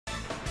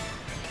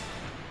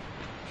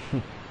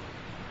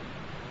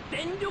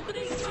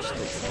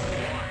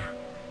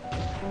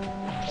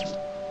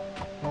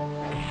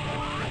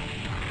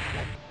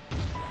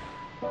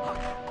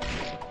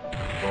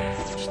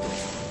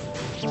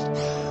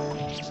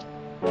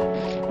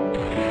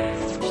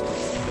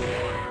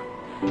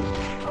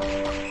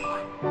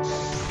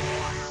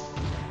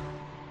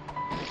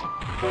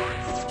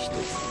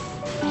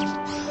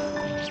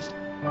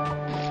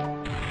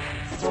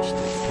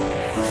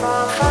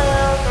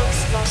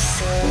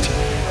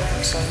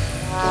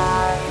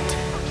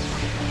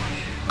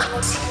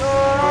Close your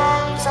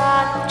eyes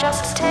and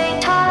just stay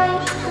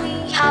tight.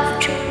 We have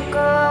to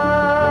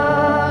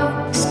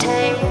go.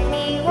 Stay with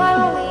me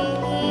while we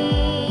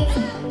leave.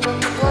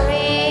 Don't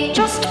worry,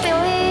 just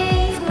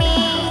believe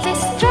me.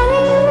 This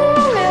journey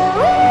will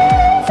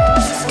relieve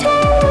us.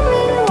 Stay with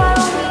me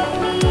while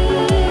we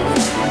leave.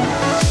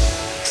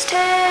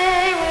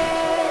 Stay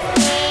with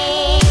me.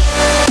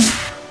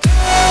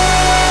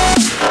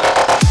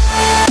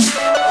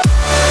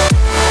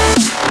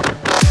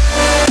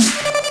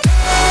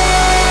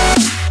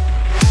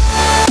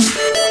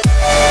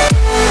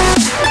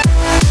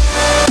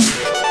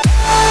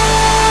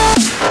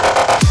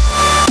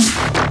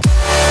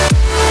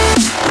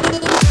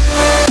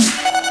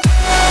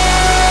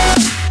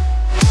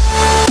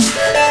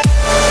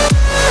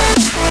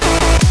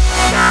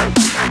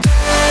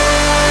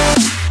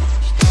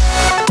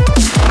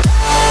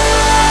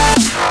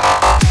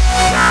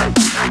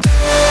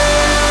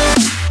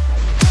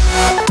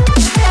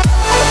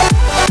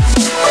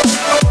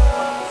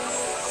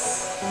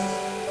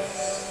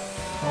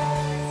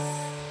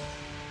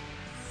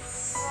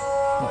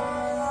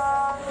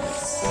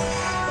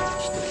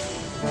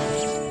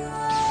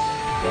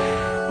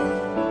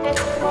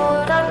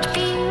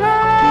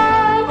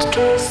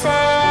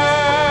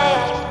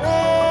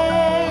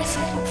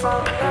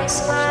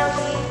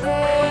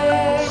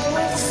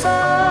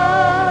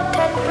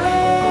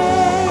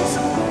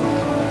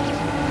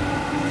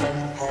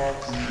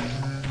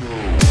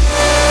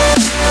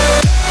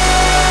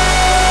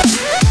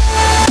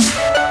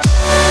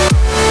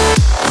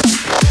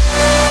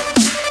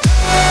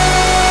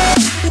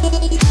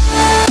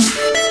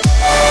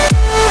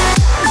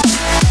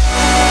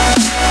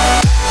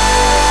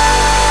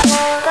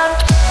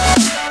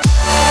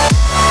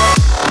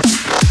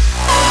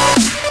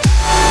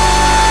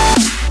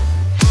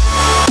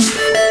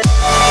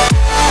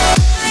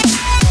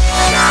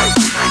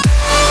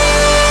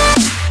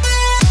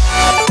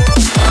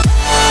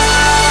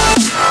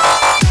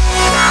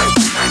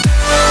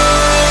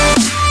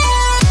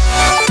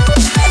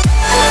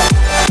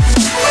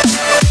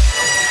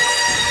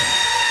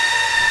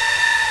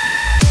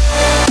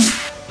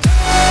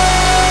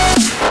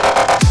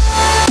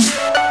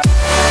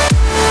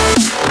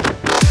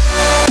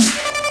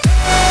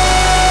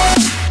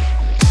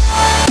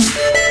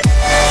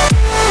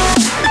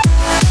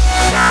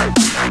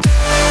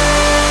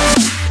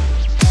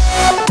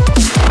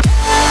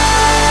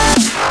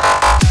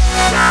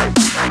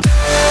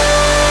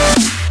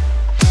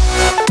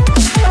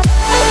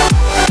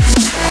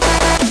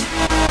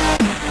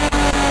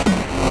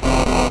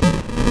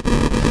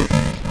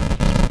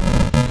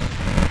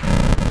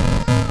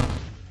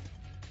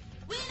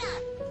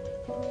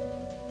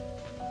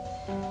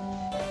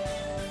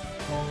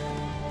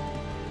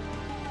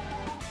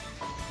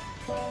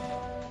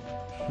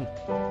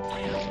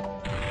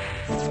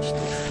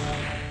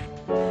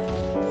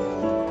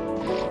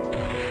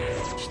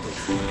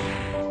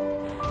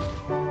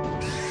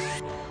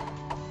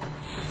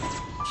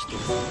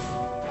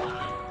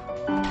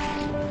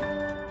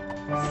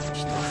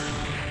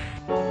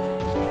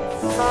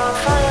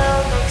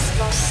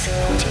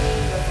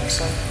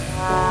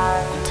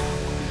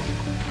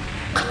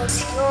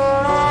 Close your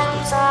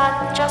eyes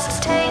and just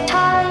stay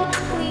tight.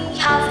 We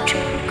have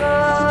to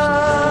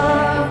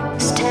go.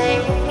 Stay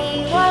with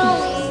me while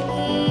we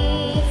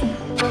leave.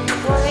 Don't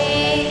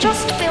worry,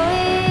 just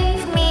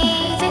believe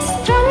me. This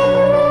journey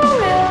will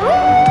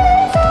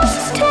relieve us.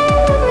 Stay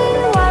with me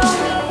while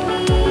we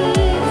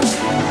leave.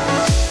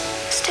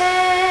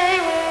 Stay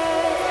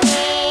with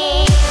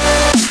me.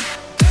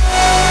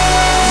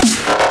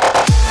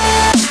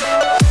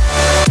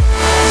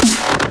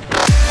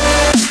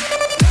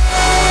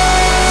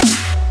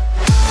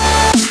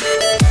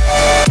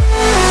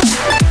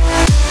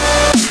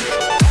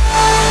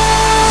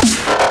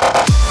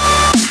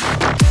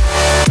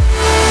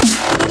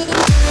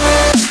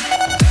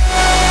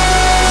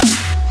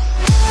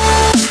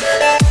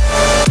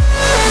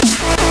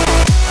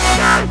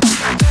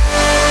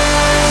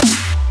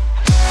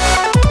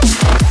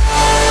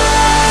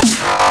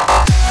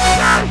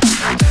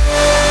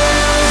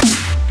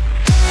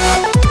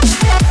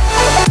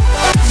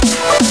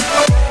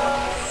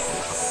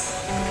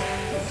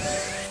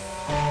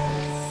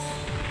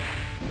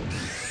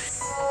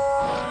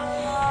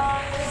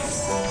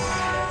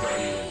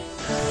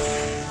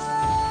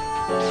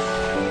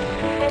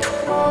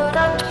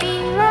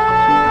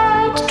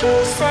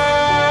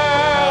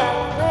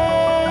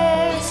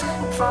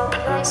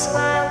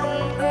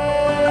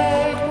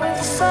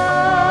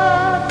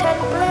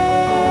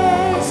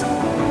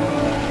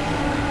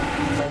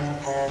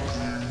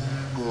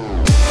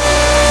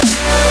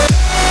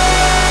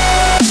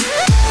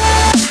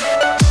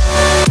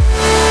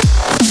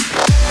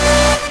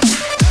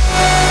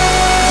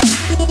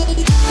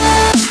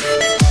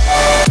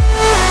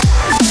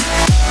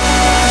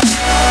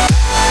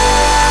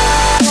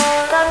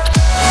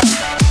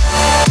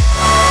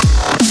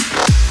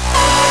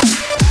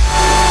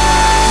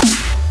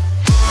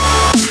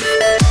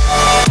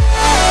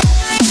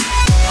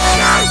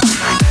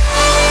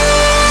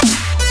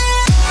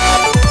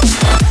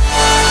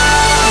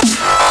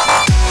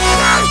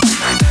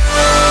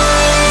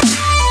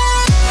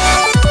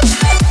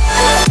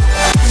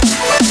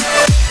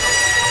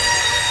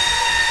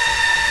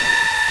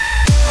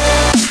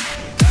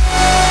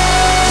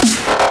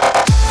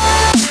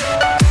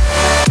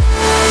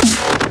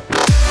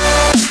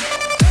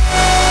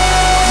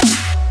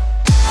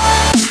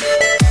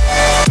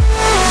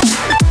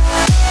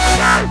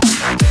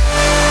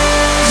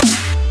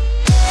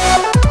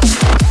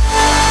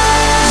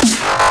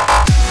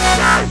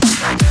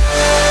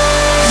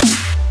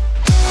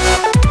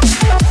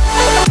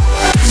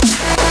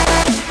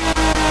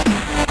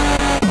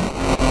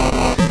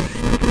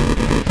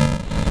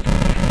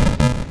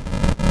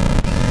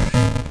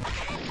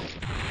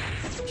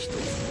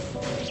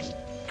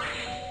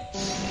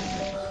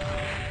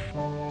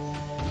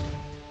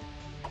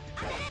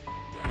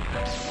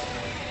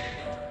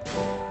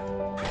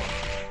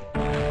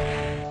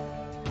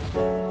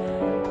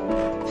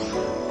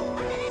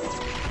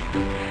 For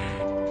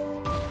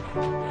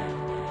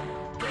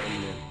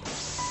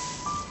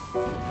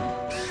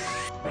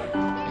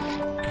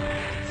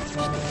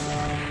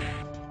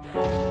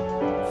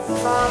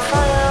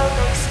fire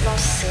makes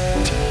lost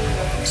city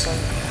look so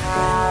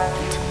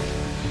bright.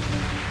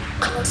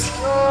 Close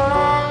your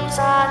eyes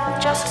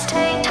and just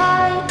stay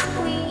tight.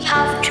 We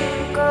have to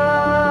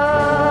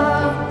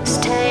go.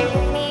 Stay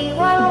with me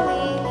while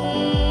we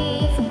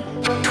leave.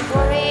 Don't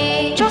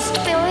worry, just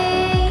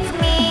believe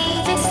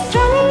me. This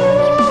journey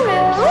will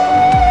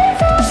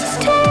relieve us.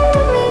 Stay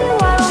with me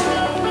while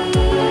we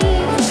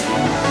leave.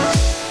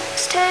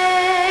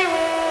 Stay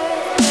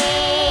with me.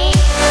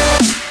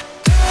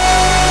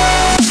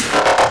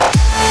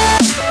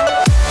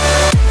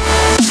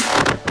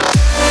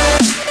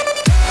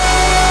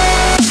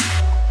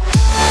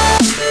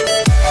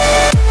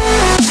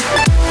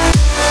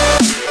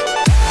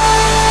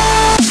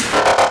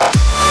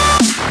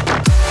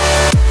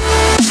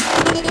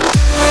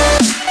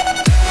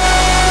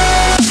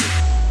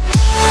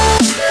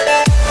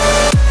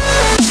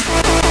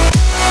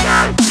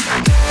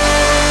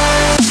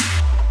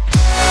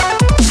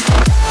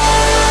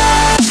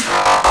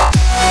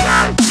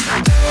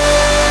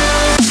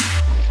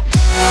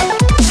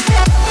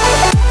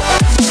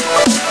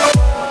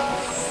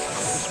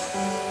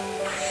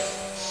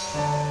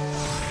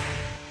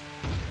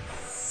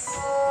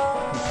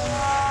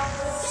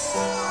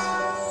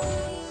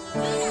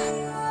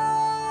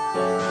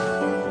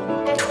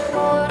 It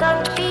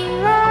wouldn't be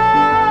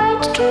right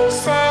to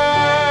say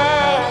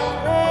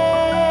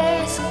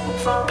I miss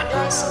for the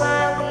nice